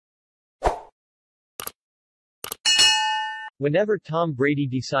Whenever Tom Brady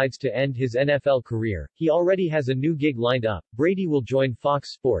decides to end his NFL career, he already has a new gig lined up. Brady will join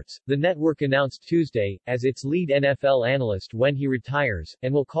Fox Sports, the network announced Tuesday, as its lead NFL analyst when he retires,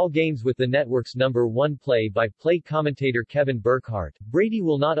 and will call games with the network's number one play-by-play commentator Kevin Burkhardt. Brady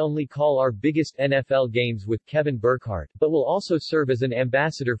will not only call our biggest NFL games with Kevin Burkhardt, but will also serve as an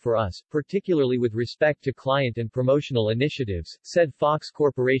ambassador for us, particularly with respect to client and promotional initiatives, said Fox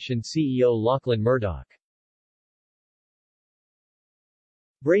Corporation CEO Lachlan Murdoch.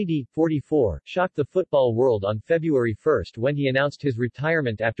 Brady, 44, shocked the football world on February 1 when he announced his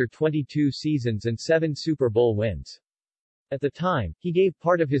retirement after 22 seasons and 7 Super Bowl wins. At the time, he gave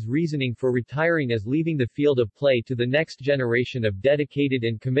part of his reasoning for retiring as leaving the field of play to the next generation of dedicated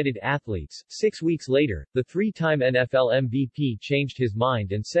and committed athletes. 6 weeks later, the three-time NFL MVP changed his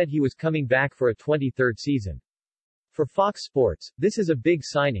mind and said he was coming back for a 23rd season. For Fox Sports, this is a big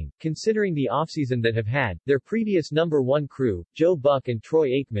signing, considering the offseason that have had. Their previous number one crew, Joe Buck and Troy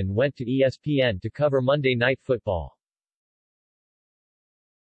Aikman, went to ESPN to cover Monday Night Football.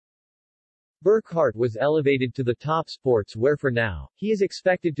 Burkhardt was elevated to the top sports where for now, he is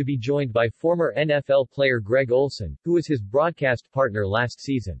expected to be joined by former NFL player Greg Olsen, who was his broadcast partner last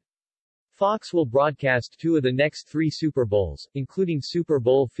season. Fox will broadcast 2 of the next 3 Super Bowls, including Super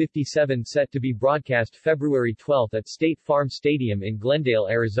Bowl 57 set to be broadcast February 12 at State Farm Stadium in Glendale,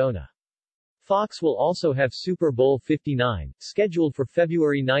 Arizona. Fox will also have Super Bowl 59, scheduled for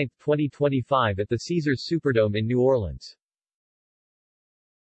February 9, 2025 at the Caesars Superdome in New Orleans.